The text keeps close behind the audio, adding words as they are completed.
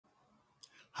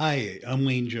Hi, I'm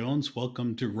Wayne Jones.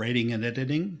 Welcome to Writing and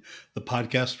Editing, the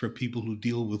podcast for people who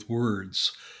deal with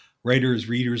words, writers,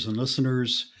 readers, and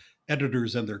listeners,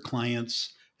 editors and their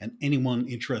clients, and anyone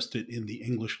interested in the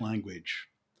English language.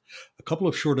 A couple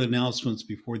of short announcements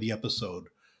before the episode.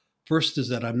 First is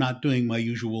that I'm not doing my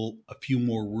usual A Few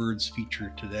More Words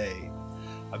feature today.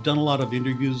 I've done a lot of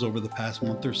interviews over the past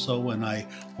month or so, and I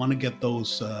want to get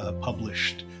those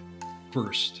published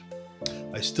first.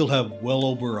 I still have well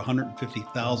over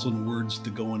 150,000 words to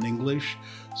go in English,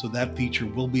 so that feature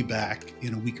will be back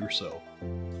in a week or so.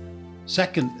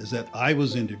 Second is that I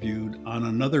was interviewed on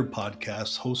another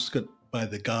podcast hosted by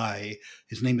the guy,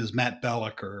 his name is Matt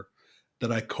Balaker,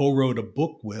 that I co-wrote a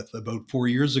book with about 4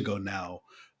 years ago now.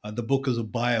 The book is a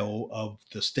bio of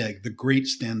the great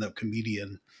stand-up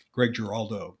comedian, Greg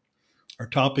Giraldo. Our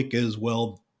topic is,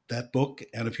 well, that book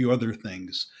and a few other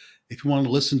things. If you want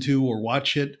to listen to or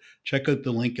watch it, check out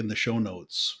the link in the show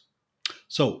notes.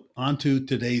 So, on to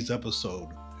today's episode.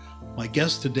 My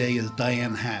guest today is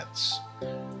Diane Hatz.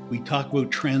 We talk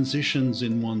about transitions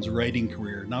in one's writing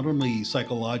career, not only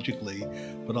psychologically,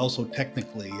 but also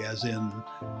technically, as in,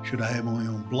 should I have my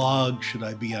own blog? Should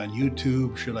I be on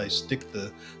YouTube? Should I stick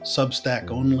to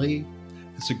Substack only?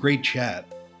 It's a great chat.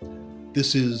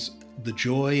 This is The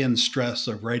Joy and Stress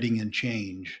of Writing and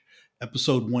Change,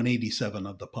 episode 187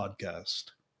 of the podcast.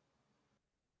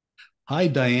 Hi,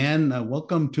 Diane.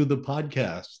 Welcome to the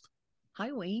podcast.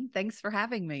 Hi, Wayne. Thanks for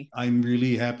having me. I'm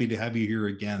really happy to have you here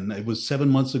again. It was 7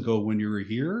 months ago when you were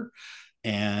here,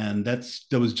 and that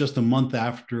was just a month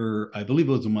after, I believe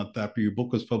it was a month after your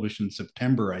book was published in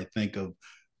September, I think, of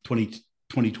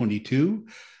 2022,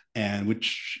 and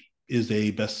which is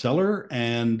a bestseller.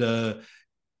 And the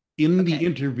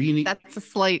intervening, that's a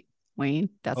slight, Wayne,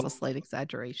 that's a slight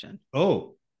exaggeration.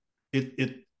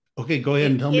 Okay, go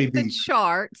ahead and tell me. It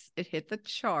hit the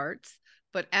charts,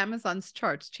 but Amazon's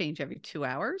charts change every 2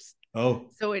 hours.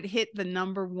 So it hit the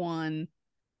number one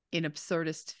in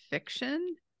absurdist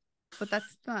fiction, but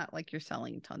that's not like you're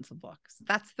selling tons of books.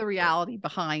 That's the reality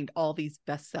behind all these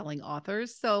best-selling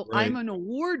authors. So right. I'm an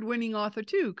award-winning author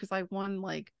too, because I won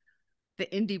like the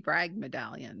Indie Brag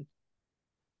medallion.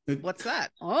 What's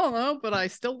that? I don't know, but I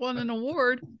still won an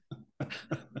award.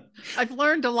 I've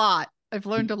learned a lot.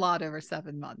 Over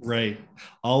 7 months. Right.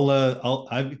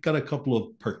 I've got a couple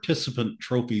of participant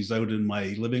trophies out in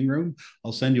my living room.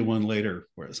 I'll send you one later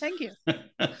for us. Thank you.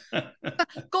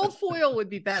 Gold foil would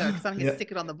be better because I'm going to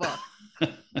stick it on the book.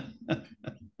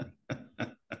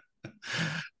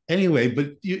 Anyway,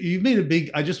 but you made a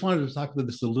big, I just wanted to talk about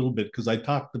this a little bit because I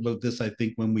talked about this, I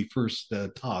think, when we first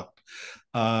talked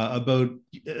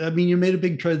you made a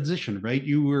big transition, right?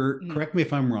 You were, correct me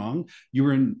if I'm wrong, you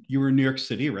were in New York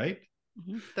City, right?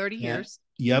 30 years.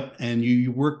 Yep. And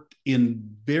you worked in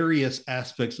various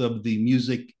aspects of the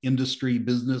music industry,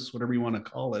 business, whatever you want to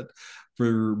call it,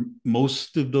 for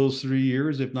most of those 3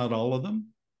 years, if not all of them.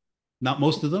 Not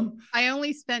most of them. I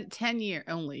only spent 10 years.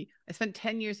 I spent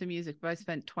 10 years in music, but I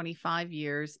spent 25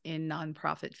 years in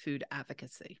nonprofit food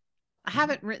advocacy. I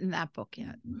haven't written that book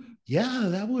yet.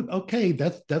 Yeah,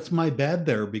 that's my bad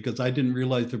there, because I didn't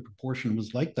realize the proportion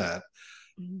was like that.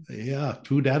 Yeah,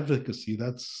 food advocacy.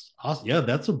 That's awesome. Yeah,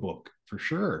 that's a book for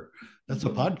sure. That's a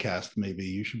podcast. Maybe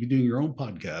you should be doing your own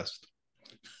podcast.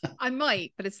 I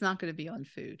might, but it's not going to be on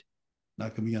food.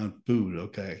 Not going to be on food.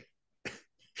 Okay.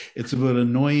 It's about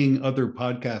annoying other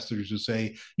podcasters who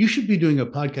say, you should be doing a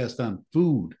podcast on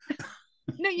food.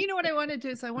 No, you know what I want to do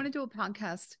is I want to do a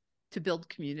podcast to build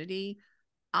community.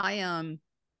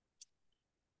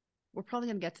 We're probably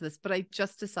going to get to this, but I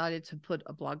just decided to put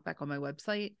a blog back on my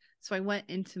website. So I went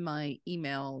into my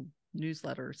email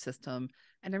newsletter system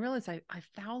and I realized I have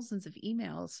thousands of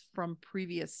emails from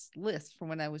previous lists from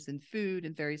when I was in food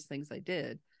and various things I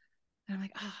did. And I'm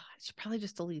like, I should probably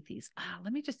just delete these.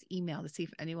 Let me just email to see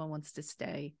if anyone wants to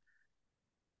stay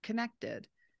connected.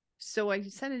 So I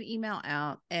sent an email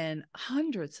out and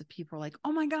hundreds of people are like,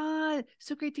 oh my God,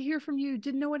 so great to hear from you.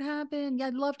 Didn't know what happened. Yeah,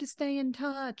 I'd love to stay in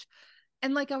touch.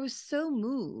 And like, I was so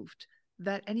moved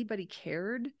that anybody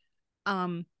cared.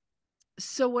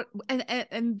 So what,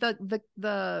 and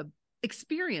the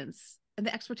experience and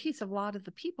the expertise of a lot of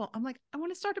the people, I'm like, I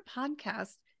want to start a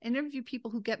podcast and interview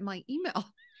people who get my email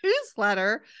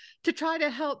newsletter to try to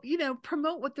help,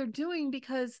 promote what they're doing,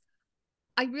 because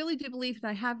I really do believe, and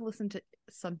I have listened to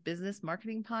some business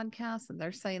marketing podcasts and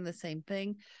they're saying the same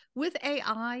thing. With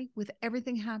AI, with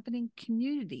everything happening,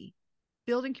 community,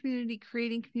 building community,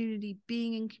 creating community,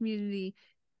 being in community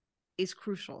is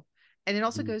crucial. And it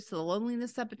also goes to the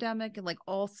loneliness epidemic and like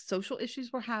all social issues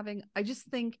we're having. I just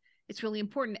think it's really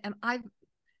important. And I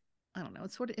don't know,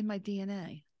 it's sort of in my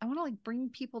DNA. I want to like bring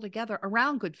people together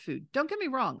around good food. Don't get me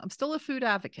wrong, I'm still a food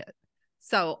advocate.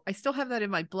 So I still have that in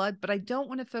my blood, but I don't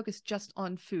want to focus just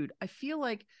on food. I feel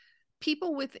like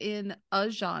people within a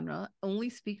genre only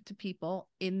speak to people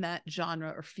in that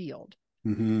genre or field.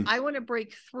 Mm-hmm. I want to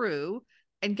break through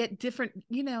and get different,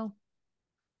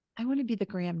 I want to be the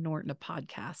Graham Norton of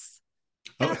podcasts.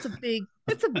 Oh. That's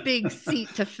a big seat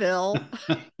to fill.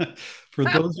 For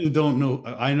those who don't know,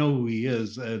 I know who he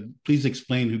is. Please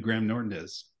explain who Graham Norton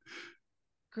is.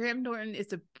 Graham Norton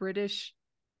is a British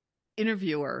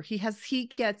interviewer. He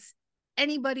gets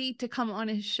anybody to come on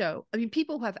his show. I mean,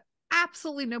 people who have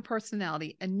absolutely no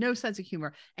personality and no sense of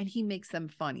humor, and he makes them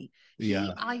funny. Yeah.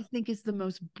 I think, is the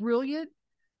most brilliant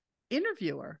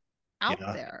interviewer out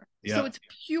Yeah. there. So Yeah. it's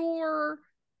pure,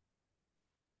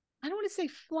 I don't want to say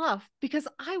fluff, because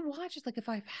I watch it like if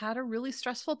I've had a really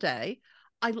stressful day,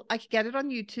 I get it on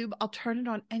YouTube, I'll turn it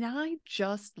on and I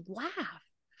just laugh.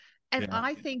 And Yeah.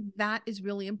 I think that is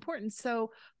really important.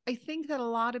 So I think that a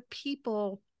lot of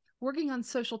people working on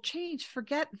social change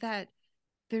forget that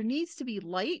there needs to be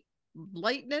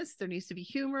lightness, there needs to be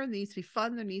humor, there needs to be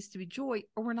fun, there needs to be joy,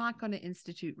 or we're not going to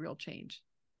institute real change.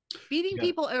 Beating Yeah.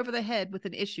 people over the head with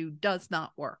an issue does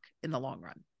not work in the long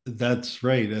run. That's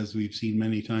right, as we've seen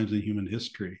many times in human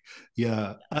history.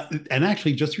 Yeah, and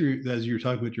actually, just through, as you were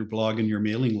talking about your blog and your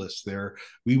mailing list, there,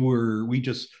 we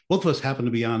just both of us happen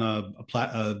to be on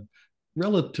a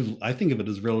relative. I think of it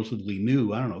as relatively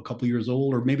new. I don't know, a couple years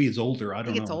old, or maybe it's older. I I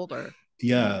don't think it's know. older.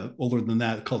 Yeah, older than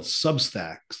that, called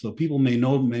Substack. So people may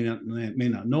not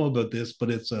know about this, but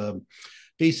it's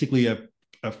basically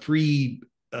a free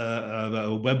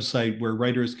a website where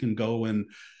writers can go and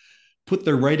put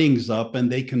their writings up,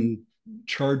 and they can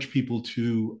charge people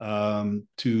to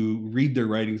read their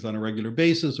writings on a regular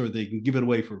basis, or they can give it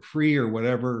away for free or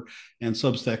whatever. And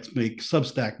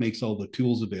Substack makes all the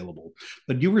tools available.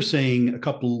 But you were saying a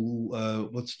couple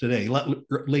what's today,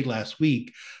 late last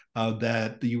week,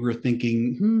 that you were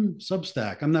thinking,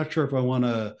 Substack, I'm not sure if I want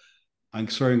to. I'm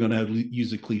sorry, I'm going to have to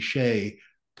use a cliche,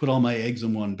 put all my eggs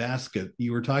in one basket.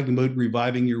 You were talking about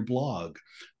reviving your blog,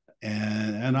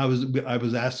 and I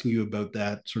was asking you about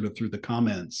that sort of through the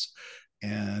comments,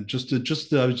 and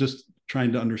I was just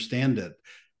trying to understand it.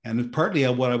 And partly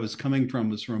what I was coming from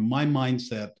was from my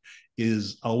mindset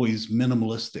is always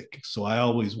minimalistic, so I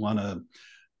always want to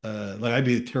like, I'd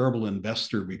be a terrible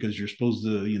investor because you're supposed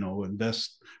to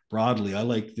invest broadly. I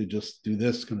like to just do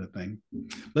this kind of thing.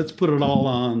 Let's put it all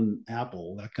on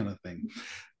Apple, that kind of thing.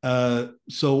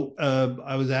 So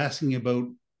I was asking about,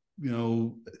 you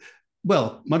know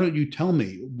well, why don't you tell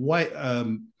me why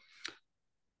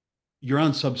you're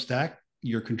on Substack,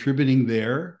 you're contributing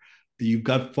there, you've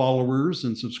got followers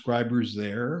and subscribers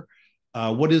there.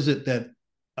 What is it that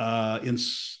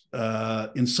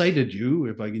incited you,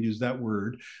 if I can use that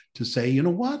word, to say, you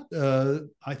know what,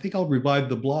 I think I'll revive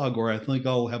the blog, or I think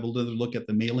I'll have another look at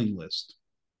the mailing list?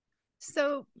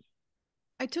 So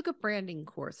I took a branding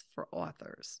course for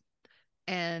authors,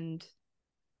 and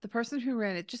the person who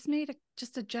ran it just made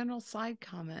just a general side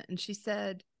comment. And she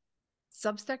said,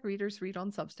 Substack readers read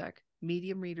on Substack,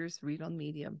 Medium readers read on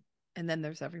Medium, and then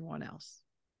there's everyone else.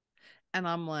 And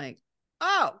I'm like,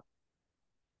 oh,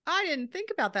 I didn't think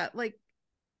about that. Like,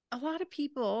 a lot of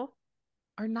people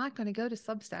are not going to go to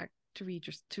Substack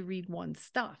to read one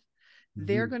stuff.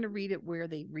 They're Mm-hmm. going to read it where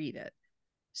they read it.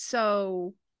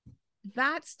 So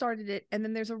that started it. And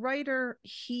then there's a writer,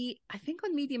 I think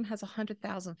on Medium has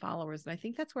 100,000 followers, and I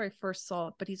think that's where I first saw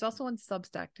it, but he's also on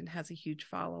Substack and has a huge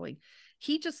following.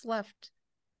 He just left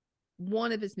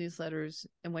one of his newsletters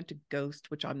and went to Ghost,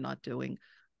 which I'm not doing.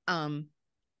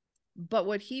 But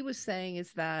what he was saying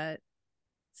is that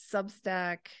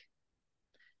Substack,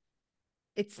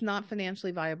 it's not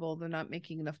financially viable. They're not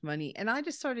making enough money. And I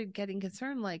just started getting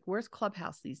concerned, like, where's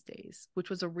Clubhouse these days? Which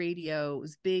was a radio, it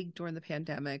was big during the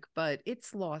pandemic, but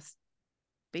it's lost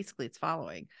basically its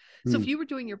following. So if you were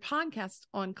doing your podcast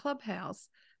on Clubhouse,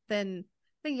 then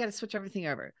you got to switch everything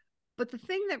over. But the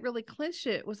thing that really clinched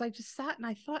it was I just sat and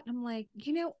I thought, and I'm like,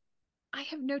 I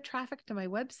have no traffic to my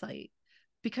website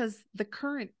because the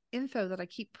current info that I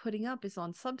keep putting up is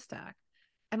on Substack.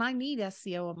 And I need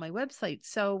SEO on my website.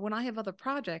 So when I have other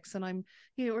projects and I'm,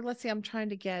 or let's say I'm trying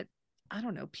to get, I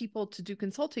don't know, people to do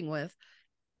consulting with,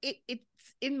 it's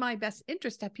in my best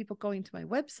interest to have people going to my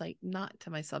website, not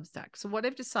to my Substack. So what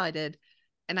I've decided,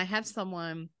 and I have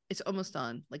someone, it's almost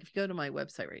done. Like, if you go to my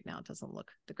website right now, it doesn't look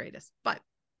the greatest, but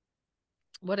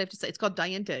what I have to say, it's called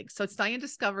Diane Digs. So it's Diane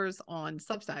Discovers on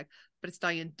Substack, but it's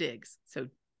Diane Digs. So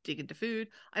dig into food.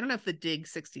 I don't know if the dig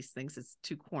 60s things is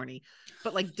too corny,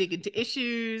 but like dig into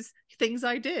issues, things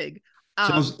I dig.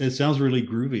 It sounds really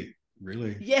groovy,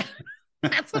 really. Yeah.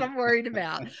 That's what I'm worried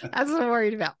about. That's what I'm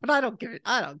worried about. But I don't give it.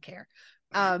 I don't care.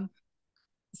 Um,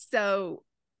 so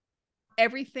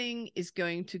everything is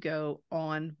going to go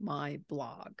on my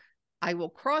blog. I will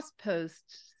cross post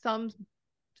some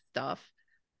stuff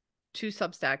to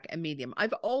Substack and Medium.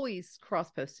 I've always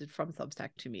cross posted from Substack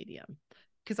to Medium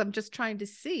because I'm just trying to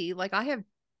see, like, I have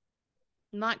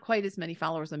not quite as many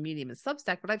followers on Medium as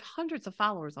Substack, but I have hundreds of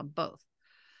followers on both.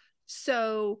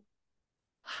 So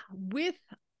with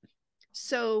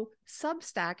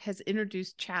Substack has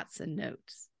introduced chats and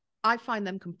notes. I find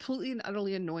them completely and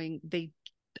utterly annoying.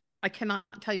 I cannot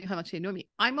tell you how much they annoy me.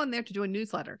 I'm on there to do a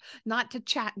newsletter, not to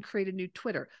chat and create a new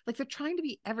Twitter. Like, they're trying to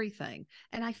be everything.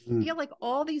 And I feel like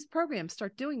all these programs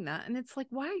start doing that. And it's like,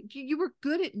 why? You were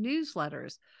good at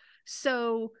newsletters.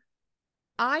 So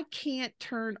I can't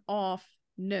turn off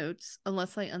notes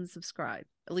unless I unsubscribe.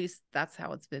 At least that's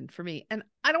how it's been for me. And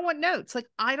I don't want notes. Like,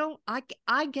 I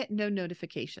get no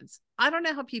notifications. I don't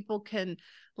know how people can,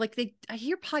 like, I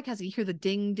hear podcasts, you hear the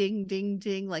ding, ding, ding,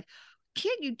 ding. Like,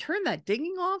 can't you turn that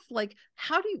dinging off? Like,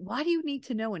 why do you need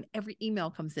to know when every email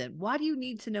comes in? Why do you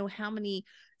need to know how many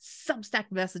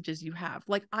Substack messages you have?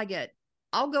 Like,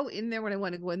 I'll go in there when I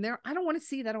want to go in there. I don't want to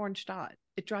see that orange dot.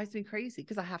 It drives me crazy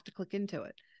because I have to click into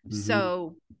it. Mm-hmm.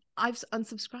 So I've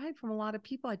unsubscribed from a lot of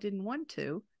people I didn't want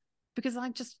to because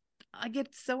I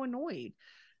get so annoyed.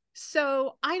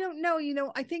 So I don't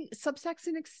know, I think Substack's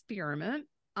an experiment.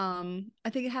 I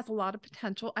think it has a lot of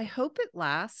potential. I hope it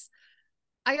lasts.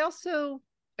 I also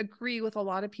agree with a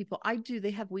lot of people. They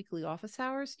have weekly office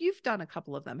hours. You've done a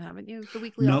couple of them, haven't you? The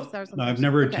weekly office hours. No, I've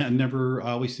never never.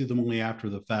 I always see them only after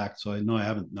the fact. So I know I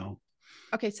haven't. No.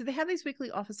 Okay. So they have these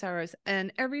weekly office hours,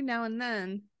 and every now and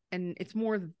then, and it's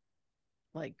more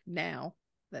like now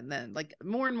than then, like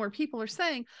more and more people are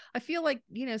saying, I feel like,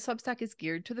 Substack is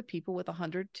geared to the people with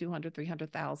 100, 200,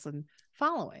 300,000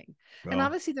 following. Well, and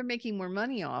obviously they're making more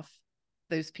money off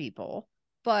those people,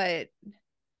 but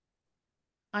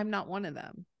I'm not one of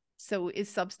them. So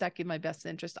is Substack in my best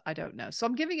interest? I don't know. So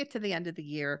I'm giving it to the end of the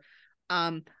year.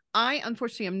 I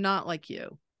unfortunately am not like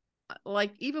you.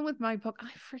 Like, even with my book, I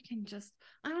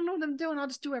don't know what I'm doing. I'll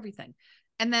just do everything.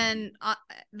 And then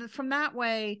from that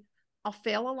way, I'll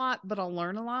fail a lot, but I'll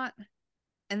learn a lot.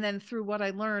 And then through what I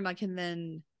learn, I can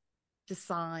then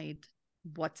decide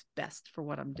what's best for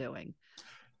what I'm doing.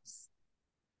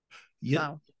 Yeah.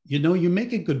 So. You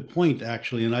make a good point,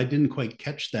 actually, and I didn't quite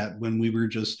catch that when we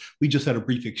just had a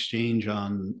brief exchange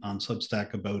on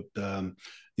Substack about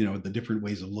the different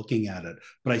ways of looking at it.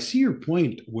 But I see your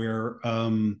point where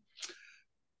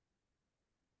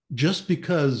just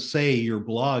because, say, your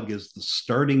blog is the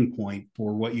starting point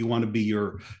for what you want to be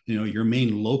your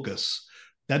main locus,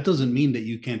 that doesn't mean that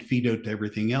you can't feed out to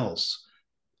everything else.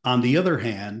 On the other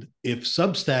hand, if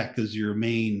Substack is your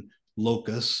main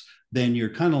locus, then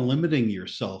you're kind of limiting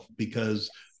yourself because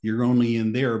you're only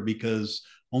in there because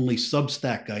only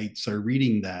Substackites are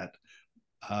reading that.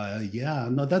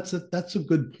 That's a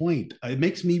good point. It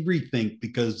makes me rethink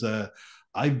because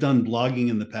I've done blogging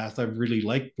in the past. I've really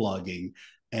liked blogging,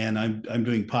 and I'm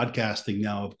doing podcasting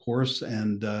now, of course.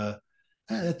 And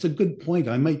that's a good point.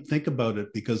 I might think about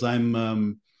it because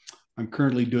I'm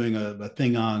currently doing a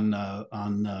thing on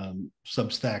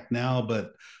Substack now,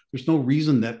 but there's no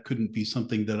reason that couldn't be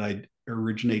something that I'd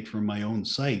originate from my own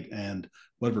site and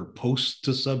whatever posts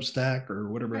to Substack or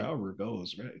whatever, right. However it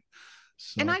goes, right?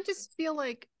 So. And I just feel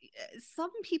like some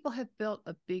people have built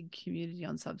a big community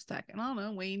on Substack, and I don't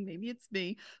know, Wayne, maybe it's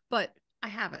me, but I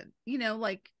haven't.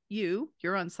 Like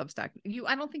you're on Substack.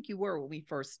 I don't think you were when we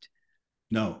first.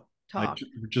 No.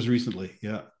 Just recently,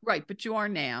 yeah. Right, but you are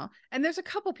now. And there's a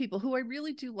couple people who I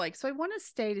really do like. So I want to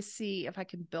stay to see if I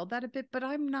can build that a bit, but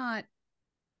I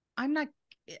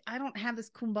don't have this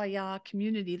kumbaya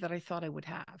community that I thought I would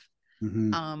have.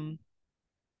 Mm-hmm.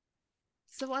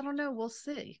 So I don't know. We'll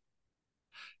see.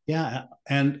 Yeah,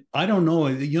 and I don't know.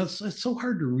 It's so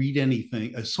hard to read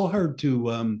anything. It's so hard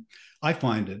to. I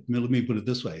find it. Let me put it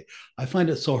this way. I find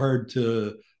it so hard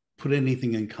to put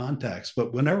anything in context.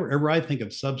 But whenever I think of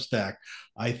Substack,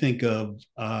 I think of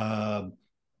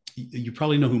you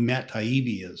probably know who Matt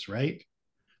Taibbi is, right?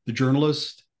 The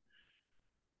journalist.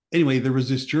 Anyway, there was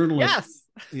this journalist.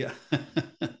 Yes. Yeah.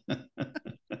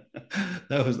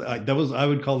 that was I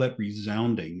would call that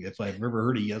resounding. If I've ever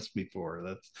heard a yes before,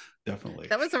 that's definitely.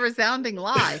 That was a resounding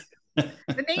lie.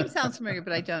 The name sounds familiar,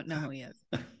 but I don't know who he is.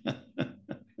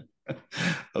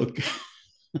 Okay.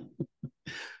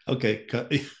 Okay.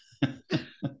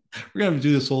 We're gonna have to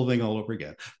do this whole thing all over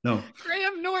again. No.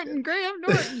 Graham Norton.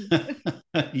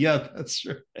 Yeah, that's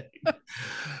right.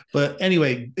 But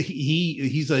anyway,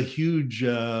 he's a huge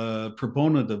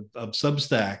proponent of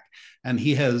Substack, and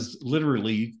he has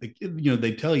literally,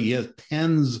 they tell you he has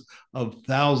tens of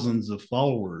thousands of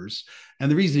followers.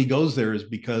 And the reason he goes there is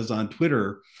because on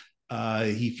Twitter,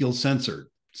 he feels censored.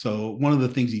 So one of the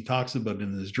things he talks about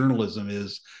in his journalism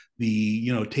is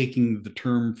taking the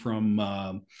term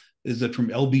from is it from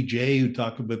LBJ, who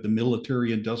talked about the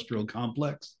military industrial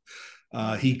complex?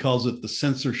 He calls it the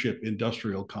censorship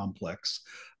industrial complex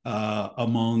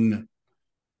among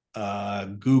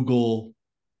Google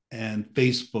and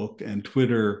Facebook and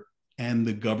Twitter and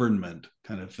the government,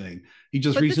 kind of thing. He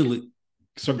just But recently.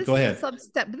 So go ahead. But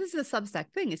this is a Substack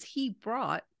thing. Is he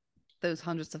brought those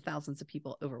hundreds of thousands of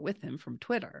people over with him from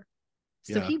Twitter?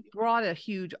 So he brought a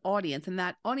huge audience, and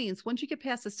that audience, once you get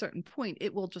past a certain point,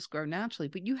 it will just grow naturally.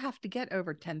 But you have to get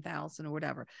over 10,000 or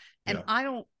whatever. And I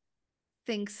don't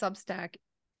think Substack.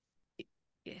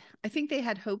 I think they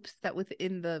had hopes that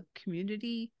within the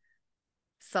community,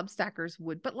 Substackers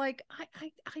would, but like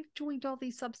I joined all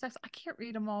these Substacks. I can't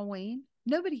read them all, Wayne.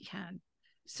 Nobody can.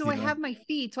 So I have my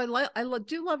feed. So I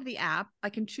do love the app. I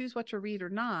can choose what to read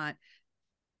or not.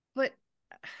 But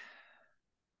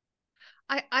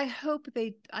I hope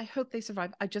they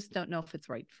survive. I just don't know if it's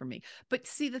right for me. But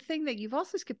see, the thing that you've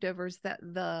also skipped over is that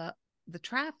the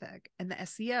traffic and the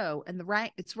SEO and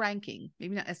it's ranking.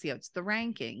 Maybe not SEO, it's the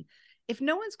ranking. If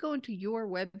no one's going to your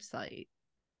website,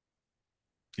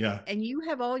 and you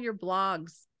have all your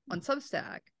blogs on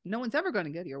Substack, no one's ever going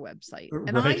to go to your website.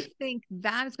 And I think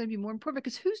that is going to be more important,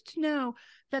 because who's to know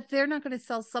that they're not going to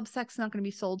sell Substack's not going to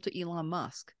be sold to Elon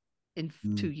Musk in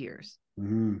 2 years.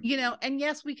 And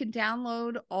yes, we can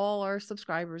download all our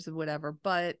subscribers and whatever,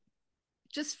 but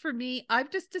just for me, I've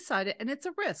just decided, and it's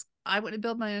a risk. I want to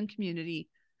build my own community.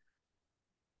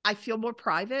 I feel more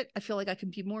private. I feel like I can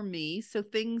be more me. So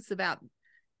things about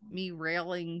me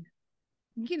railing,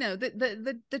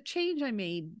 the change I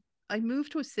made, I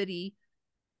moved to a city.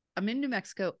 I'm in New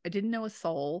Mexico. I didn't know a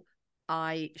soul.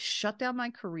 I shut down my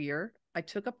career. I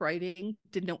took up writing,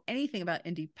 didn't know anything about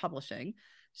indie publishing.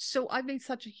 So I've made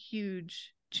such a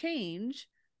huge change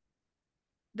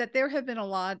that there's been a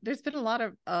lot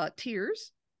of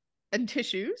tears and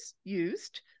tissues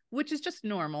used, which is just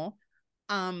normal.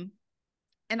 And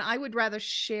I would rather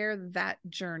share that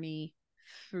journey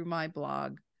through my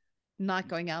blog, not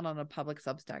going out on a public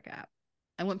Substack app.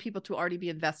 I want people to already be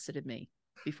invested in me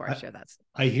before I share that stuff.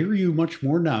 I hear you much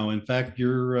more now. In fact,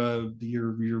 you're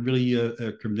really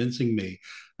convincing me.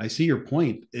 I see your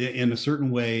point in a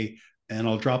certain way, and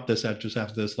I'll drop this at just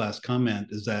after this last comment,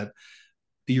 is that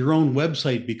your own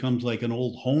website becomes like an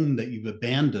old home that you've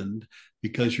abandoned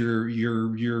because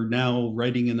you're now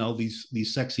writing in all these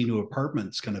sexy new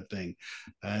apartments, kind of thing,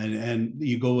 and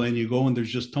you go and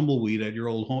there's just tumbleweed at your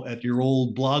old home, at your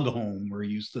old blog home where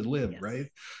you used to live, right?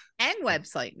 And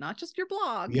website, not just your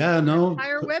blog. No, your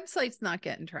entire website's not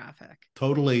getting traffic.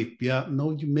 Totally.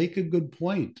 No, you make a good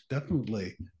point.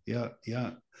 Definitely.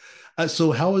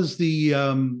 So how is the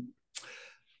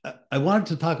I wanted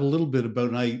to talk a little bit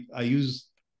about, and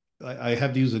I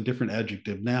have to use a different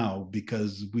adjective now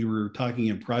because we were talking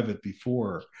in private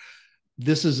before.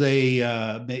 This is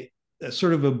a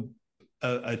sort of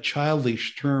a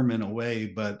childish term in a way,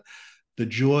 but the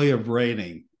joy of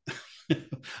writing.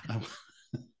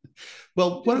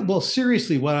 Well,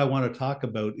 seriously, what I want to talk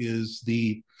about is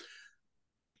the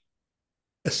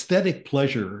aesthetic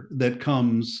pleasure that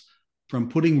comes from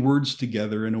putting words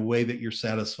together in a way that you're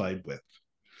satisfied with.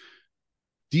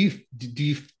 Do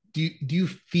you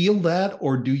feel that,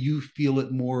 or do you feel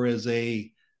it more as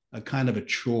a kind of a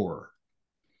chore?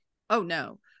 Oh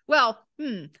no. Well,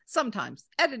 sometimes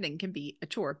editing can be a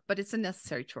chore, but it's a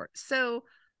necessary chore. So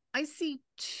I see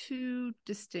two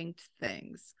distinct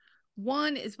things.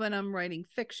 One is when I'm writing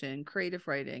fiction, creative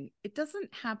writing. It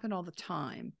doesn't happen all the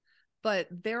time, but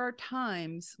there are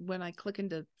times when I click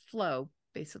into flow.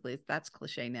 Basically, that's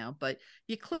cliche now, but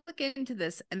you click into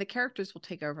this and the characters will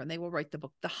take over and they will write the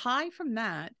book. The high from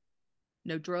that,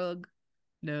 no drug,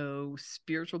 no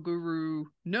spiritual guru,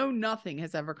 no nothing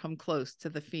has ever come close to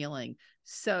the feeling.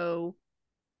 So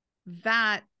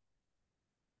that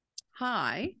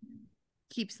high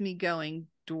keeps me going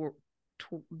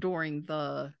during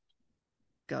the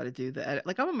got to do the edit.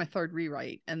 Like I'm on my third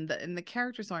rewrite and the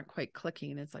characters aren't quite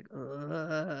clicking and it's like,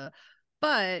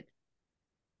 but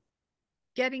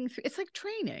getting through, it's like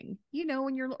training,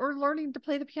 when you're or learning to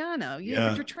play the piano,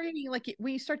 but you're training, like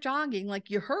when you start jogging, like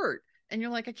you hurt and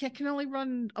you're like, I can only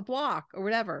run a block or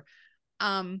whatever.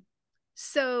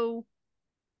 So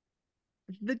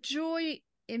the joy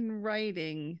in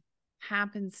writing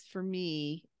happens for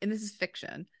me, and this is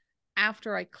fiction,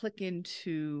 after I click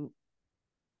into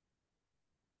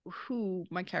who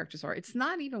my characters are. It's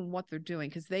not even what they're doing,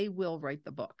 because they will write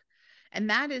the book. And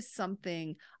that is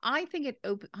something I think it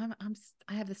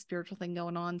I have the spiritual thing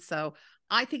going on. So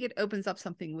I think it opens up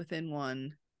something within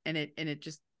one, and it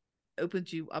just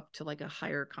opens you up to like a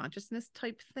higher consciousness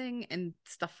type thing, and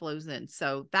stuff flows in.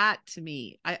 So that to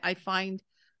me, I find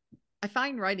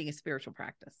writing a spiritual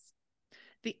practice.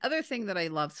 The other thing that I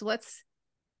love, so let's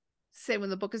say when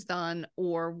the book is done,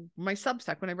 or my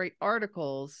Substack, when I write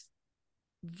articles,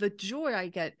 the joy I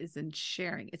get is in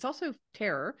sharing. It's also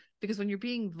terror, because when you're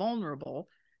being vulnerable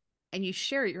and you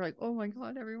share it, you're like, oh my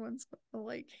God, everyone's gonna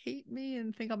like hate me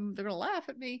and think they're gonna laugh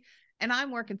at me. And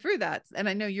I'm working through that. And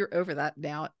I know you're over that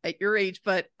now at your age,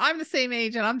 but I'm the same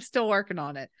age and I'm still working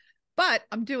on it, but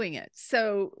I'm doing it.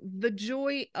 So the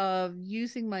joy of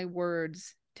using my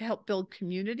words to help build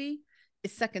community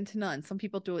is second to none. Some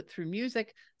people do it through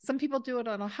music. Some people do it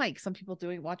on a hike. Some people do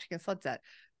it watching a sunset.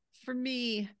 For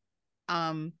me,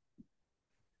 I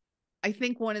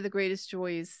think one of the greatest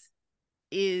joys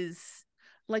is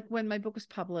like when my book was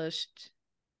published,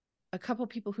 a couple of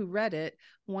people who read it,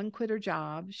 one quit her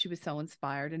job. She was so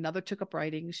inspired. Another took up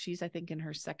writing. She's, I think, in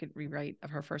her second rewrite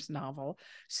of her first novel.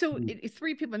 So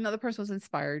three people, another person was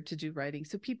inspired to do writing.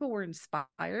 So people were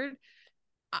inspired.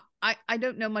 I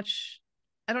don't know much.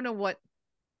 I don't know what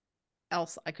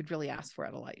else I could really ask for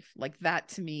out of life. Like that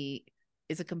to me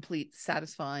is a complete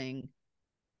satisfying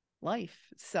life.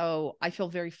 So I feel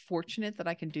very fortunate that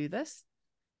I can do this.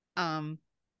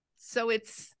 So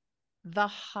it's the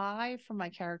high from my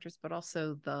characters, but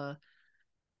also the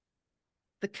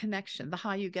connection, the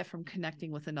high you get from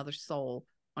connecting with another soul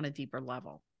on a deeper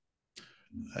level.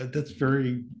 That's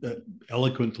very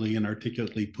eloquently and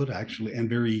articulately put, actually, and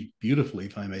very beautifully,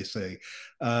 if I may say.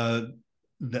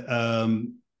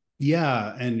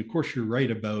 Yeah, and of course you're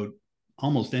right about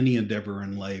almost any endeavor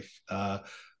in life. The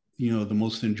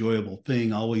most enjoyable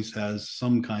thing always has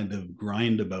some kind of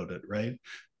grind about it, right?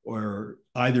 Or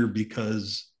either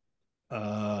because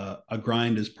a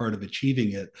grind is part of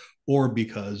achieving it, or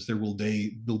because there'll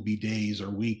be days or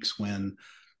weeks when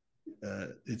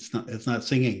it's not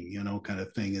singing, kind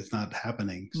of thing. It's not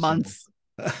happening. Months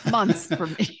for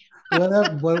me.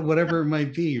 whatever it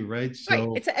might be, right? So right.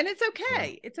 It's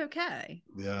okay. It's okay.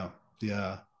 Yeah.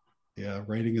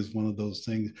 Writing is one of those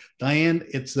things. Diane,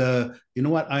 it's you know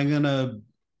what? I'm gonna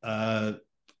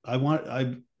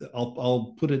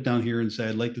I'll put it down here and say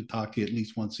I'd like to talk to you at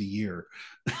least once a year.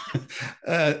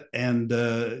 And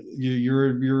you're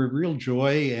a real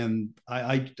joy, and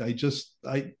I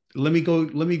let me go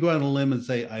out on a limb and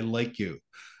say I like you,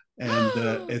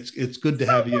 and it's good to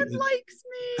have you. Someone likes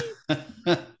me.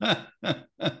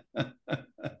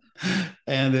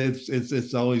 And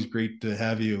it's always great to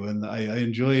have you, and I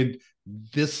enjoyed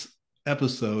this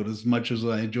episode as much as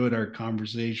I enjoyed our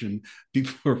conversation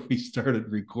before we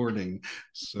started recording.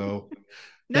 So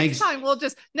next time we'll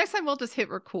just hit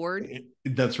record.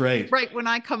 That's right. Right when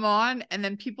I come on, and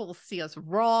then people will see us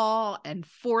raw and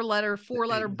four letter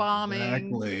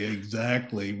bombing.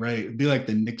 Exactly. Right. It'd be like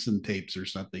the Nixon tapes or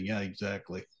something. Yeah,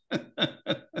 exactly.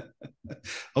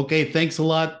 Okay, thanks a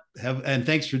lot. And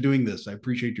thanks for doing this. I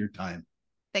appreciate your time.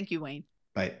 Thank you, Wayne.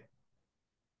 Bye.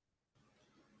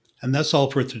 And that's all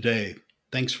for today.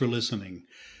 Thanks for listening.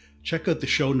 Check out the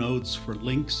show notes for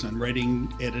links and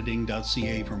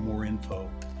writingediting.ca for more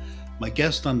info. My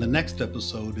guest on the next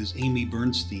episode is Amy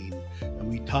Bernstein, and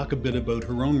we talk a bit about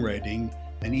her own writing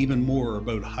and even more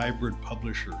about hybrid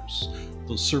publishers,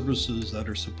 those services that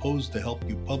are supposed to help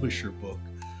you publish your book,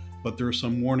 but there are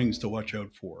some warnings to watch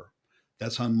out for.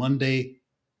 That's on Monday.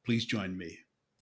 Please join me.